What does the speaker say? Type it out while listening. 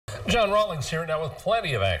John Rawlings here now with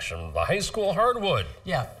plenty of action. The high school hardwood.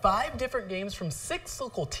 Yeah, 5 different games from 6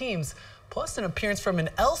 local teams, plus an appearance from an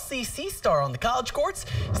LCC star on the college courts.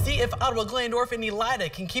 See if Ottawa Glandorf and Elida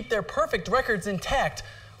can keep their perfect records intact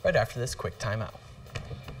right after this quick timeout.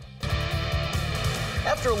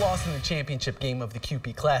 After a loss in the championship game of the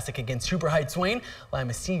QP Classic against Huber Heights Wayne,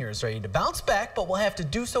 Lima Senior is ready to bounce back, but will have to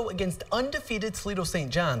do so against undefeated Toledo St.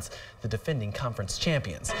 John's, the defending conference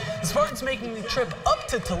champions. The Spartans making the trip up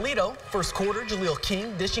to Toledo. First quarter, Jaleel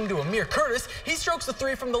King dishing to Amir Curtis. He strokes the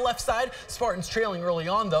 3 from the left side. Spartans trailing early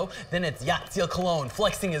on, though. Then it's Yatziel Cologne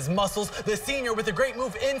flexing his muscles. The senior with a great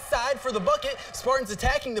move inside for the bucket. Spartans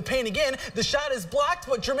attacking the paint again. The shot is blocked,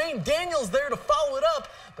 but Jermaine Daniels there to follow it up.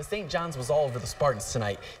 But St. John's was all over the Spartans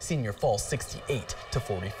tonight. Senior falls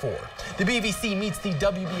 68-44. The BVC meets the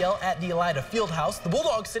WBL at the Elida Fieldhouse. The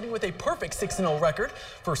Bulldogs sitting with a perfect 6-0 record.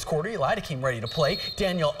 First quarter, Elida came ready to play.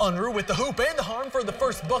 Daniel Unruh with the hoop and the harm for the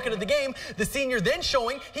first bucket of the game. The senior then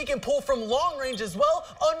showing he can pull from long range as well.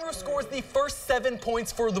 Unruh scores the first 7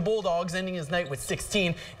 points for the Bulldogs, ending his night with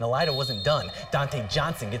 16. And Elida wasn't done. Dante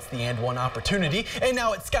Johnson gets the and one opportunity. And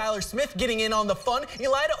now it's Skylar Smith getting in on the fun.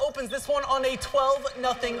 Elida opens this one on a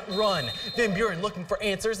 12-0 run. Van Buren looking for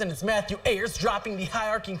answers, and it's Matthew Ayers dropping the high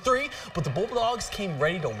arcing 3, but the Bulldogs came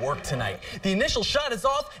ready to work tonight. The initial shot is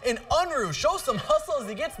off, and Unruh shows some hustle as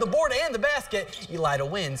he gets the board and the basket. Elida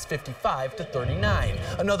wins 55-39.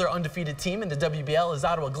 Another undefeated team in the WBL is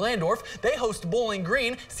Ottawa Glandorf. They host Bowling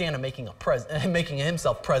Green. Santa making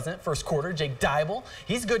himself present. First quarter, Jake Dybel.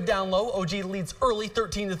 He's good down low. OG leads early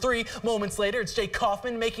 13-3. Moments later, it's Jake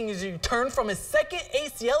Kaufman making his return from his second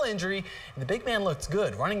ACL injury. And the big man looks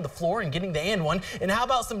good, running the floor and getting the and one. And how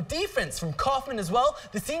about some defense from Kaufman as well?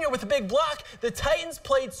 The senior with a big block. The Titans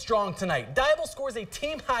played strong tonight. Dybel scores a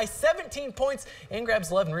team-high 17 points and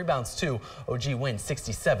grabs 11 rebounds too. OG wins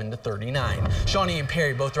 67-39. Shawnee and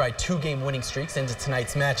Perry both ride 2-game winning streaks into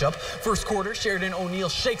tonight's matchup. First quarter, Sheridan O'Neal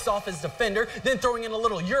shakes off his defender, then throwing in a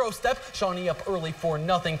little Euro step. Shawnee up early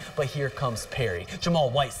 4-0, but here comes Perry. Jamal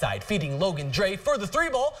Whiteside feeding Logan Dre for the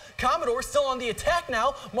 3-ball. Commodore still on the attack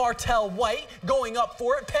now. Martell White going up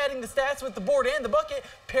for it, padding the stats with the board and the bucket.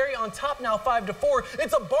 Perry on top now 5-4.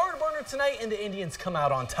 It's a barn burner tonight, and the Indians come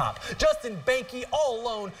out on top. Justin Banky all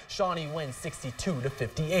alone. Shawnee wins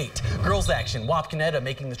 62-58. Girls action. Wapakoneta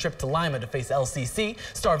making the trip to Lima to face LCC.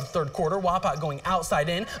 Start of the third quarter. Wapak going outside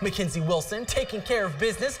in. Mackenzie Wilson taking care of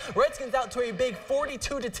business. Redskins out to a big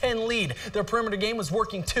 42-10 lead. Their perimeter game was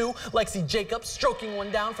working too. Lexi Jacobs stroking one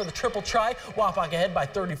down for the triple try. Wapak ahead by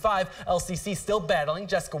 35. LCC still battling.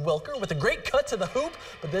 Jessica Wilker with a great cut to the hoop,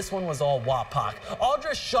 but this one was all Wapak.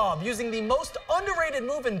 Audra Schaub using the most underrated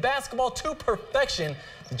move in basketball to perfection.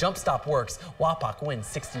 The jump stop works. Wapak wins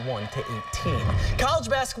 61-18. College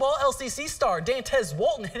basketball, LCC star Dantez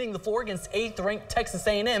Walton hitting the floor against 8th-ranked Texas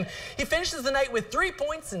A&M. He finishes the night with 3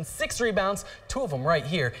 points and 6 rebounds, 2 of them right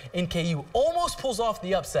here. NKU almost pulls off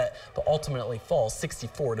the upset, but ultimately falls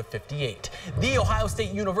 64-58. The Ohio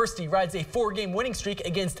State University rides a 4-game winning streak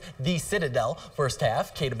against the Citadel. First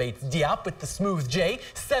half, Keita Bates-Diop with the smooth J,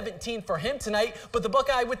 17 for him tonight, but the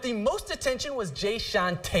Buckeye with the most attention was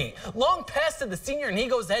Jay-Sean Tate. Long pass to the senior, and he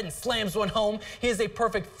goes ahead and slams one home. He is a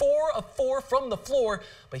perfect 4 of 4 from the floor.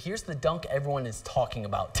 But here's the dunk everyone is talking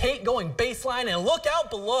about. Tate going baseline, and look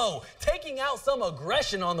out below, taking out some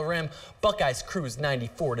aggression on the rim. Buckeyes cruise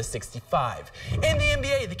 94-65. In the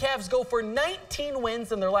NBA, the Cavs go for 19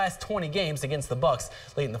 wins in their last 20 games against the Bucks.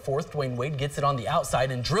 Late in the fourth, Dwayne Wade gets it on the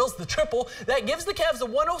outside and drills the triple. That gives the Cavs a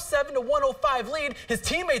 107-105 lead. His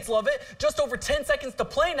teammates love it. Just over 10 seconds to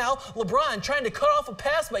play now. LeBron trying to cut off a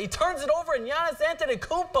pass, but he turns it over, and Giannis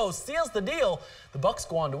Antetokounmpo seals the deal. The Bucks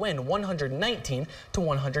go on to win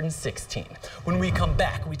 119-116. When we come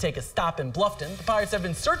back, we take a stop in Bluffton. The Pirates have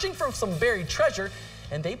been searching for some buried treasure,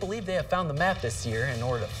 and they believe they have found the map this year in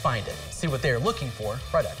order to find it. See what they are looking for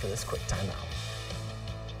right after this quick timeout.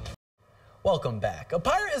 Welcome back. A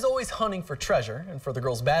Pirate is always hunting for treasure, and for the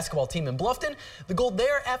girls basketball team in Bluffton, the goal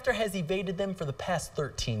thereafter has evaded them for the past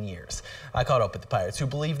 13 years. I caught up with the Pirates, who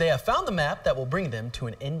believe they have found the map that will bring them to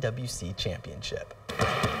an NWC championship.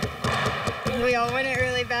 We all want it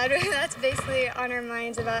really bad. That's basically on our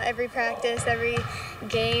minds about every practice, every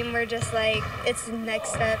game. We're just like, it's the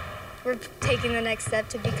next step. We're taking the next step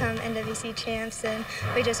to become NWC champs, and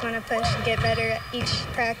we just want to push and get better each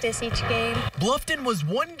practice, each game. Bluffton was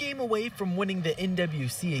 1 game away from winning the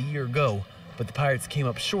NWC a year ago, but the Pirates came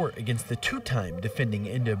up short against the 2-time defending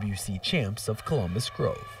NWC champs of Columbus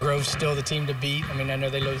Grove. Grove's still the team to beat. I mean, I know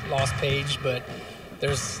they lost Page, but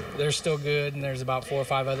they're still good, and there's about 4 or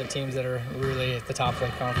 5 other teams that are really at the top of the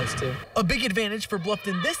conference too. A big advantage for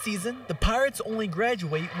Bluffton this season, the Pirates only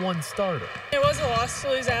graduate 1 starter. It was a loss to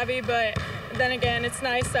lose Abby, but then again, it's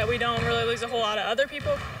nice that we don't really lose a whole lot of other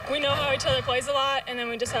people. We know how each other plays a lot, and then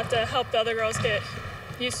we just have to help the other girls get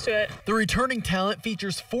used to it. The returning talent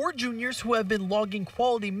features 4 juniors who have been logging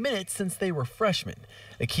quality minutes since they were freshmen,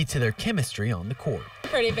 a key to their chemistry on the court.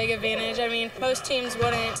 Pretty big advantage. I mean, most teams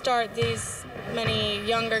wouldn't start these many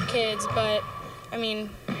younger kids, but I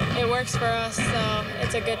mean, it works for us, so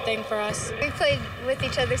it's a good thing for us. We played with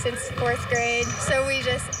each other since 4th grade, so we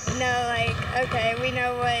just know, like, okay, we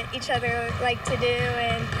know what each other like to do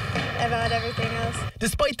and about everything else.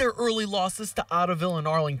 Despite their early losses to Ottoville and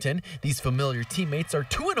Arlington, these familiar teammates are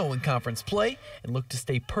 2-0 in conference play and look to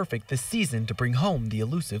stay perfect this season to bring home the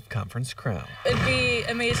elusive conference crown. It'd be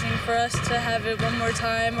amazing for us to have it one more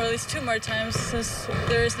time, or at least 2 more times, since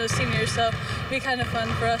there is no seniors, so it'd be kind of fun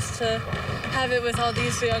for us to have it with all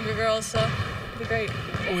these younger girls, so it'd be great.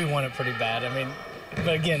 We want it pretty bad. I mean,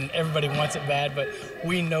 but again, everybody wants it bad, but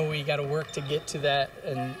we know we got to work to get to that,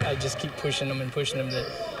 and I just keep pushing them that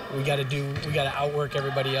we got to outwork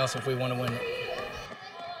everybody else if we want to win it.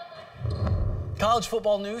 College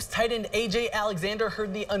football news, tight end A.J. Alexander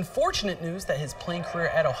heard the unfortunate news that his playing career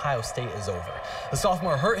at Ohio State is over. The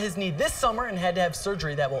sophomore hurt his knee this summer and had to have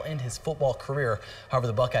surgery that will end his football career. However,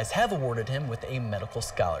 the Buckeyes have awarded him with a medical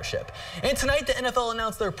scholarship. And tonight, the NFL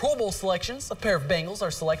announced their Pro Bowl selections. A pair of Bengals are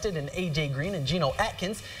selected in A.J. Green and Geno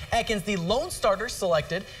Atkins. Atkins, the lone starter,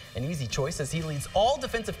 selected. An easy choice as he leads all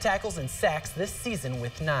defensive tackles in sacks this season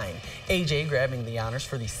with 9. A.J. grabbing the honors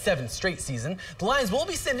for the 7th straight season. The Lions will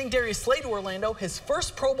be sending Darius Slay to Orlando, his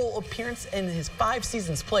first Pro Bowl appearance in his 5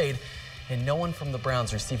 seasons played, and no one from the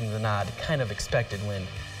Browns receiving the nod. Kind of expected when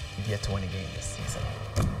you get to win a game this season.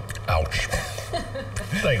 Ouch.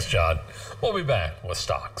 Thanks, John. We'll be back with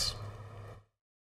stocks.